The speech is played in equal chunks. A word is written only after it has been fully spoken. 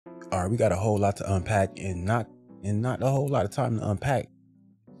All right, we got a whole lot to unpack and not a whole lot of time to unpack.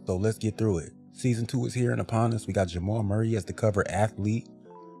 So let's get through it. Season 2 is here and upon us. We got Jamal Murray as the cover athlete.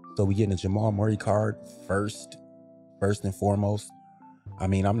 So we getting a Jamal Murray card first and foremost. I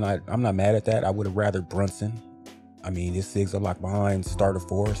mean, I'm not mad at that. I would have rather Brunson. I mean, this Sig's a lock behind starter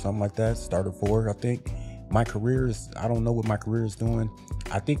 4 or something like that. Starter 4, I think. I don't know what my career is doing.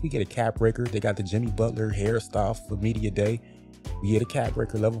 I think we get a cap breaker. They got the Jimmy Butler hairstyle for media day. We get a cap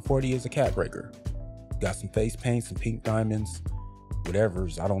breaker. Level 40 is a cap breaker. Got some face paint, some pink diamonds,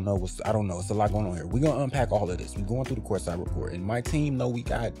 whatever's. I don't know. It's a lot going on here. We're gonna unpack all of this. We're going through the courtside report. And my team know we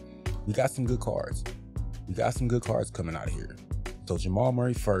got some good cards. We got some good cards coming out of here. So Jamal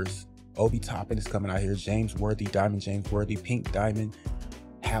Murray first. Obi Toppin is coming out here. James Worthy, Diamond James Worthy, Pink Diamond,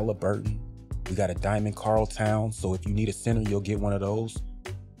 Halliburton. We got a Diamond Carl Towns. So if you need a center, you'll get one of those.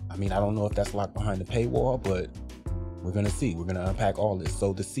 I mean, I don't know if that's locked behind the paywall, but we're going to see. We're going to unpack all this.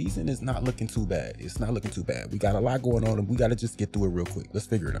 So the season is not looking too bad. It's not looking too bad. We got a lot going on and we got to just get through it real quick. Let's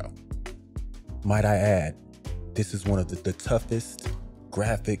figure it out. Might I add, this is one of the toughest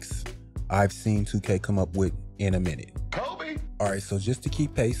graphics I've seen 2K come up with in a minute. Kobe. All right, so just to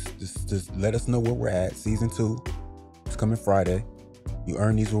keep pace, just let us know where we're at. Season 2 is coming Friday. You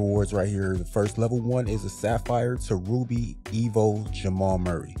earn these rewards right here. The first level 1 is a Sapphire to Ruby Evo Jamal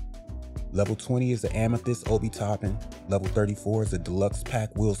Murray. Level 20 is an Amethyst Obi Toppin. Level 34 is a Deluxe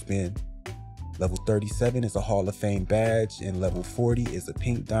Pack Wheel Spin. Level 37 is a Hall of Fame badge. And level 40 is a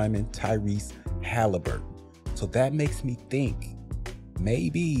Pink Diamond Tyrese Halliburton. So that makes me think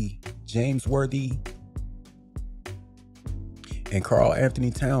maybe James Worthy and Karl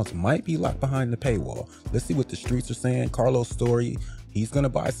Anthony Towns might be locked behind the paywall. Let's see what the streets are saying. Carlos Story, he's gonna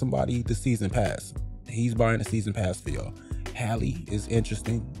buy somebody the season pass. He's buying a season pass for y'all. Hallie is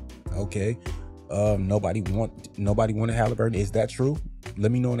interesting. Okay. Nobody wanted Halliburton. Is that true?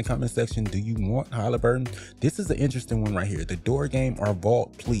 Let me know in the comment section. Do you want Halliburton? This is an interesting one right here. The door game or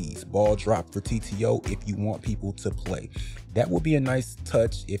vault, please. Ball drop for TTO if you want people to play. That would be a nice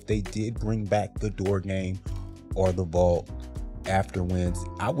touch if they did bring back the door game or the vault after wins.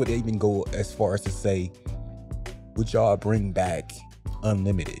 I would even go as far as to say, would y'all bring back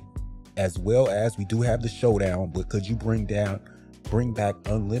unlimited? As well as we do have the showdown, but could you bring back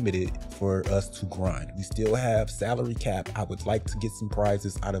unlimited for us to grind? We still have salary cap. I would like to get some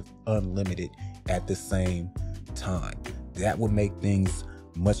prizes out of unlimited at the same time. That would make things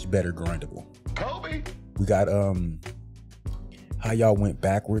much better grindable. Kobe. We got how y'all went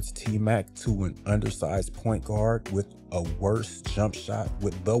backwards T-Mac to an undersized point guard with the worst jump shot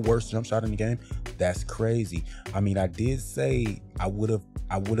in the game. That's crazy. I mean, I did say I would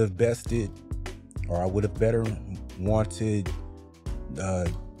have bested, or I would have better wanted I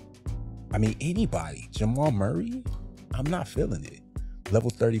mean, anybody. Jamal Murray, I'm not feeling it.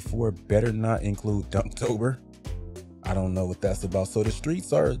 Level 34 better not include Dunktober. I don't know what that's about. So the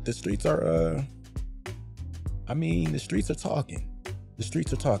streets are I mean, the streets are talking. The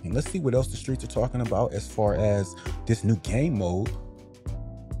streets are talking. Let's see what else the streets are talking about as far as this new game mode.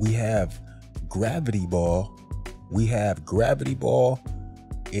 We have Gravity Ball.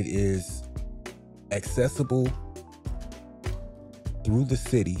 It is accessible through the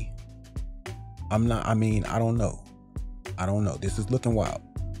city. I don't know. This is looking wild.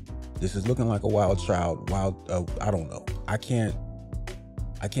 This is looking like a wild child. I don't know. I can't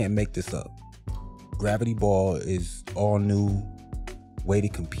make this up. Gravity Ball is all new way to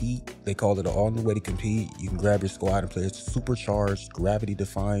compete. They call it an all new way to compete. You can grab your squad and play a supercharged, gravity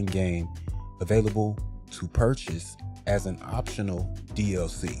defying game available to purchase as an optional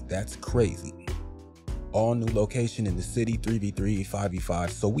DLC. That's crazy. All new location in the city, 3v3, 5v5.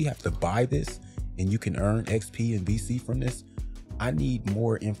 So we have to buy this and you can earn XP and VC from this. I need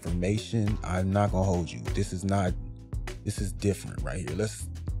more information. I'm not gonna hold you. This is different right here. Let's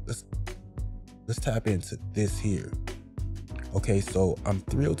tap into this here. Okay, so I'm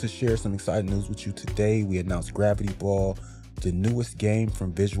thrilled to share some exciting news with you today. We announced Gravity Ball, the newest game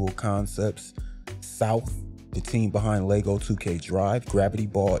from Visual Concepts South, the team behind Lego 2K Drive. Gravity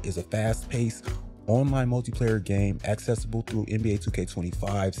Ball is a fast-paced online multiplayer game accessible through NBA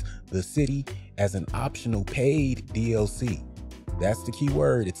 2K25's The City as an optional paid DLC. That's the key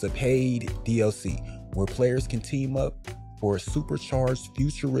word. It's a paid DLC where players can team up for a supercharged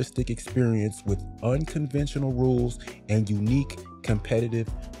futuristic experience with unconventional rules and unique competitive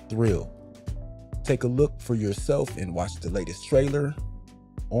thrill. Take a look for yourself and watch the latest trailer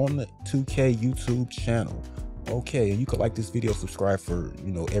on the 2K YouTube channel. Okay, and you can like this video, subscribe for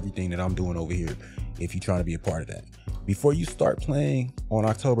everything that I'm doing over here if you're trying to be a part of that. Before you start playing on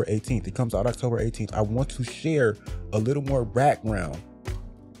October 18th, it comes out October 18th, I want to share a little more background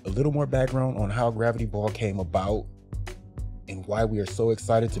little more background on how Gravity Ball came about and why we are so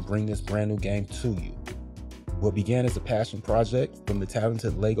excited to bring this brand new game to you. What began as a passion project from the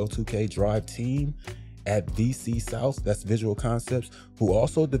talented LEGO 2K Drive team at VC South, that's Visual Concepts, who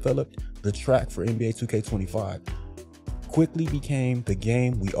also developed the track for NBA 2K25, quickly became the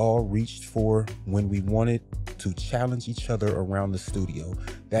game we all reached for when we wanted to challenge each other around the studio.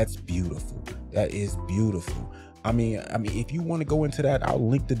 That's beautiful. That is beautiful. I mean, if you want to go into that, I'll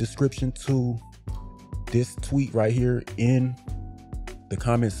link the description to this tweet right here in the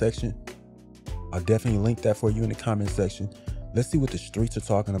comment section. I'll definitely link that for you in the comment section. Let's see what the streets are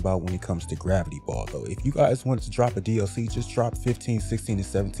talking about when it comes to Gravity Ball, though. If you guys wanted to drop a DLC, just drop 15, 16, and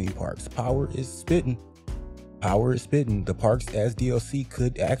 17 parks. Power is spitting. Power is spitting. The parks as DLC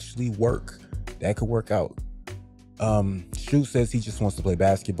could actually work. That could work out. Shoot says he just wants to play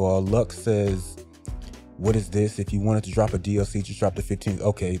basketball. Luck says, what is this? If you wanted to drop a DLC, just drop the 15.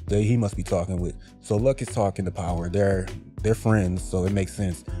 Okay, he must be talking with. So Luck is talking to Power. They're friends, so it makes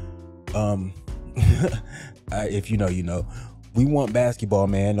sense. If you know, you know. We want basketball,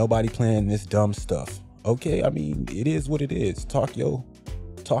 man. Nobody playing this dumb stuff. Okay, I mean, it is what it is. Talk your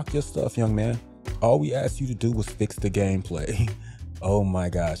stuff, young man. All we asked you to do was fix the gameplay. Oh my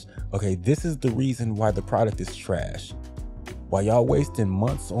gosh. Okay, this is the reason why the product is trash. Why y'all wasting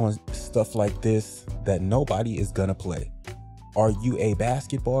months on stuff like this that nobody is gonna play. Are you a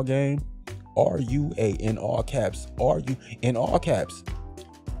basketball game? Are you a, in all caps, are you in all caps?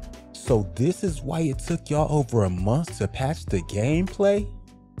 So this is why it took y'all over a month to patch the gameplay?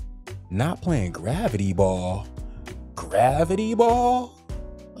 Not playing Gravity Ball. Gravity Ball?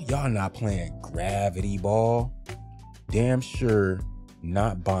 Y'all not playing Gravity Ball? Damn sure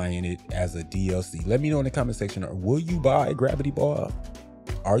not buying it as a DLC. Let me know in the comment section, will you buy Gravity Ball?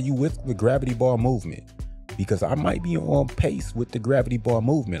 Are you with the Gravity Ball movement? Because I might be on pace with the Gravity Ball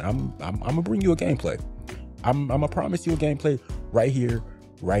movement. I'm gonna bring you a gameplay. I'm gonna promise you a gameplay right here,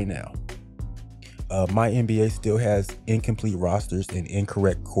 right now. My NBA still has incomplete rosters and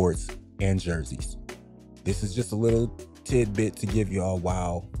incorrect courts and jerseys. This is just a little tidbit to give y'all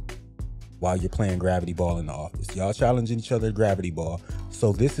while you're playing Gravity Ball in the office. Y'all challenging each other at Gravity Ball.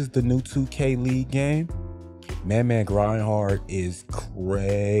 So this is the new 2K League game. Man Grind Hard is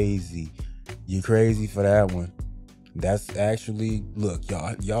crazy. You crazy for that one. That's actually, look,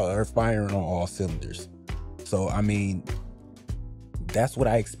 y'all are firing on all cylinders. So I mean, that's what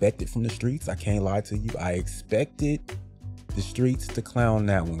I expected from the streets. I can't lie to you. I expected the streets to clown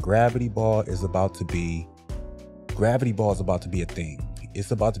that one. Gravity Ball is about to be a thing.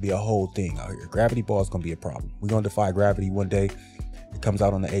 It's about to be a whole thing out here. Gravity Ball is gonna be a problem. We're gonna defy gravity one day. It comes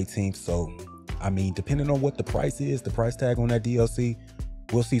out on the 18th. So I mean, depending on what the price is, the price tag on that DLC,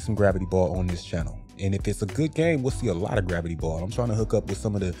 we'll see some Gravity Ball on this channel. And if it's a good game, we'll see a lot of Gravity Ball. I'm trying to hook up with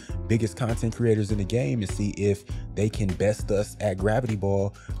some of the biggest content creators in the game and see if they can best us at Gravity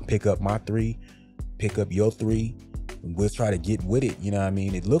Ball, pick up my 3, pick up your 3. We'll try to get with it. You know what I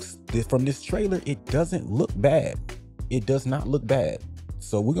mean? It looks, from this trailer, it doesn't look bad. It does not look bad.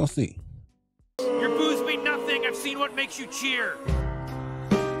 So we're gonna see. Your booze mean nothing. I've seen what makes you cheer.